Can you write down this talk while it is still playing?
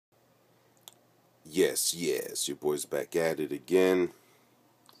Yes, your boy's back at it again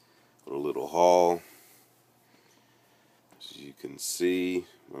with a little haul. As you can see,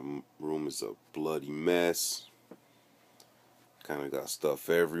 my room is a bloody mess. Kind of got stuff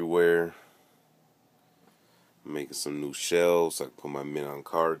everywhere. I'm making some new shelves so I can put my mint on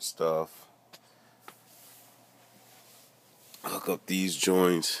card stuff. Hook up these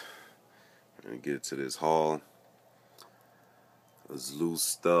joints and get to this haul. There's loose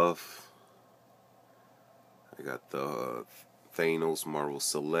stuff. I got the Thanos Marvel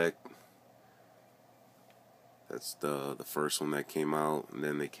Select. That's the first one that came out, and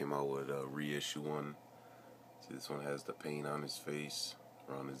then they came out with a reissue one. See, this one has the paint on his face,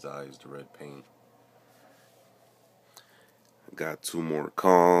 around his eyes, the red paint. I got two more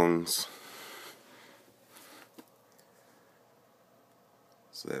Kongs.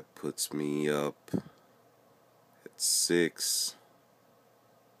 So that puts me up at 6.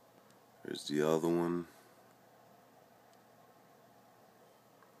 There's the other one.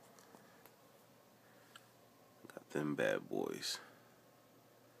 Got them bad boys.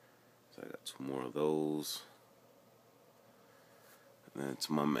 So I got two more of those. And then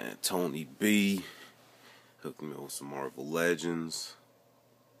to my man Tony B. Hooked me up with some Marvel Legends.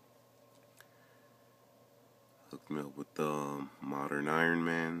 Hooked me up with the Modern Iron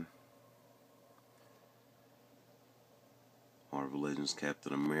Man. Marvel Legends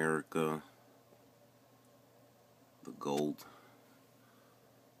Captain America. The gold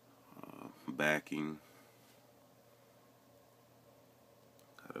backing.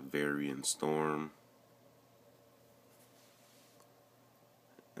 Got a variant Storm.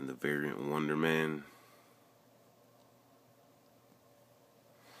 And the variant Wonder Man.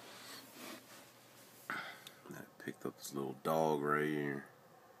 I picked up this little dog right here.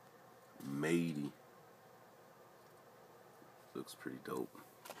 Matey. Looks pretty dope.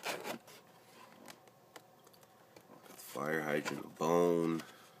 Fire hydrant bone.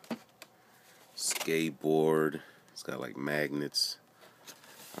 Skateboard. It's got like magnets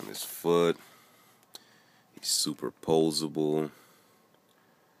on his foot. He's super posable.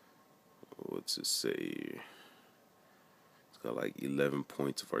 What's it say here? It's got like 11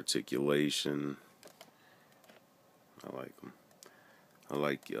 points of articulation. I like them. I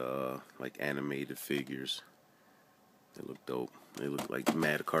like animated figures. They look dope. They look like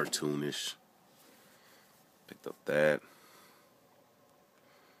mad cartoonish. Picked up that.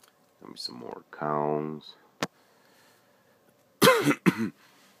 Got me some more Kongs.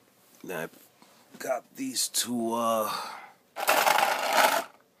 Now I got these two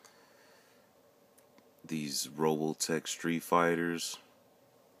these Robotech Street Fighters.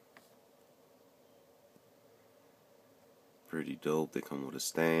 Pretty dope. They come with a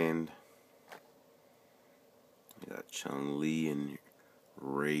stand. I got Chun-Li and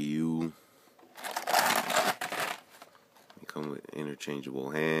Ryu. They come with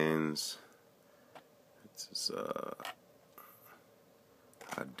interchangeable hands. It's just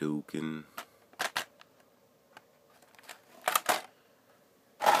Hadouken.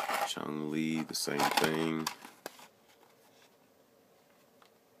 Chun-Li, the same thing.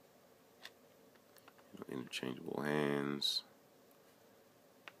 Interchangeable hands.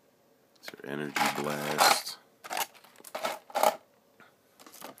 It's her energy blast.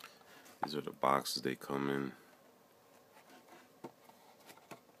 These are the boxes they come in.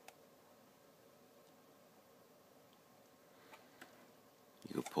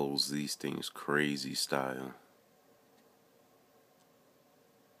 You can pose these things crazy style.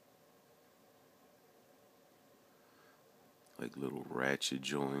 Like little ratchet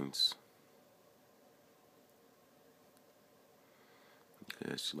joints. You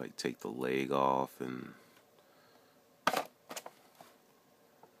can actually like take the leg off and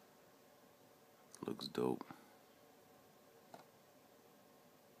looks dope.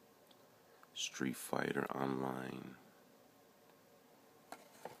 Street Fighter Online.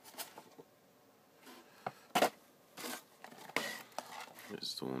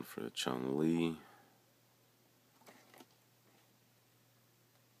 Here's the one for the Chun-Li.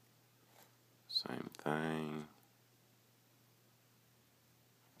 Same thing.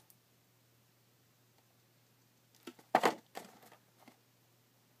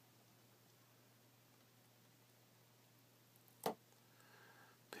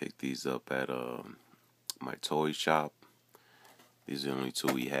 Picked these up at my toy shop. These are the only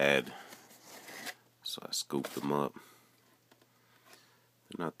two we had, so I scooped them up.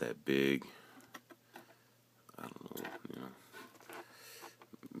 They're not that big. I don't know,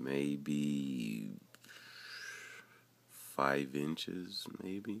 maybe 5 inches,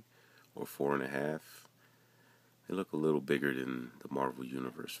 maybe, or 4.5. They look a little bigger than the Marvel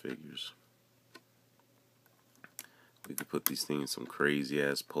Universe figures. We could put these things in some crazy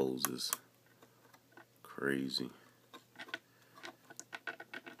ass poses. Crazy.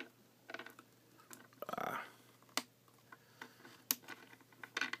 Ah.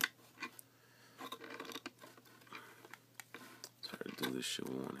 Try to do this shit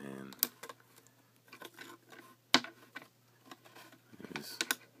with one hand.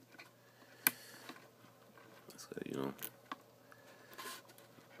 You know,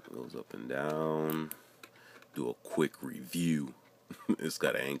 it goes up and down. Do a quick review. It's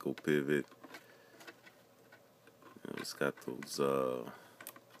got an ankle pivot. It's got those,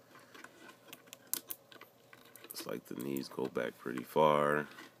 it's like the knees go back pretty far.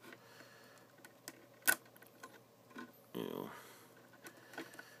 You know,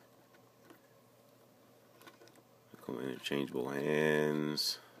 come interchangeable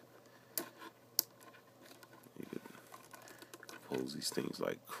hands. You could pose these things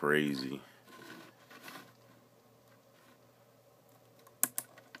like crazy.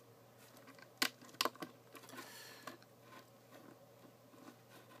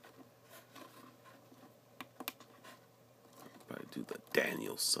 Probably do the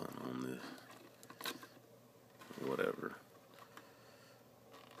Danielson on this. Whatever.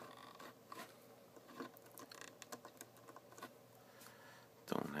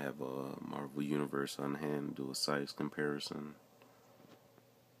 Don't have a Marvel Universe on hand. Do a size comparison.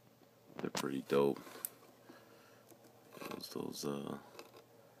 They're pretty dope. Those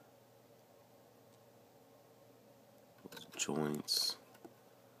joints.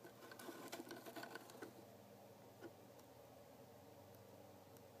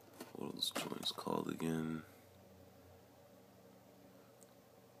 What are those joints called again?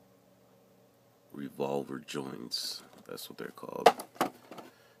 Revolver joints. That's what they're called. And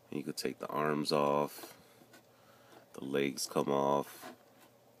you could take the arms off. The legs come off.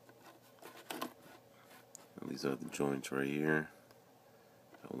 And these are the joints right here.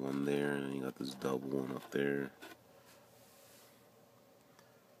 Got one there, and you got this double one up there.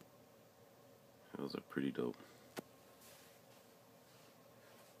 Those are pretty dope.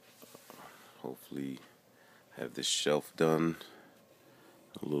 Hopefully have this shelf done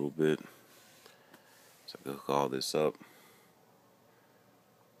a little bit so I can hook all this up.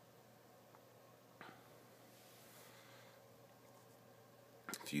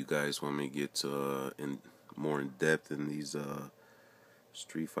 If you guys want me to get more in depth in these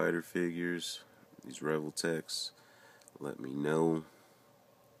Street Fighter figures, these Revoltechs, let me know.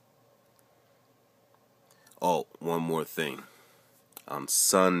 Oh, one more thing. On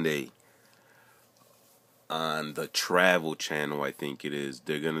Sunday, on the Travel Channel, I think it is,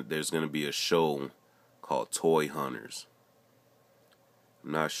 there's gonna be a show called Toy Hunters.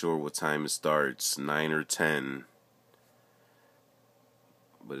 I'm not sure what time it starts, 9 or 10.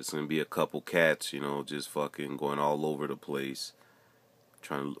 But it's gonna be a couple cats, you know, just fucking going all over the place,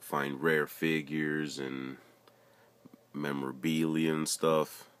 trying to find rare figures and memorabilia and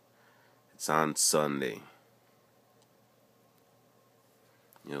stuff. It's on Sunday.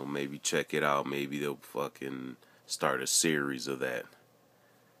 You know, maybe check it out. Maybe they'll fucking start a series of that.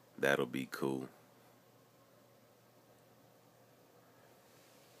 That'll be cool.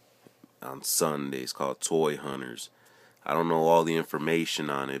 On Sunday, it's called Toy Hunters. I don't know all the information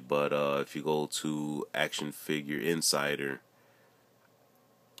on it, but if you go to Action Figure Insider,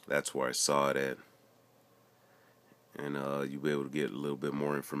 that's where I saw it at. And you'll be able to get a little bit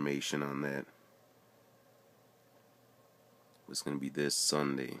more information on that. It's going to be this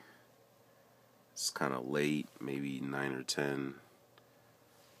Sunday. It's kind of late, maybe 9 or 10.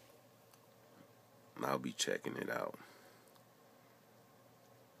 I'll be checking it out.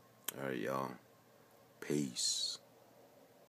 Alright, y'all. Peace.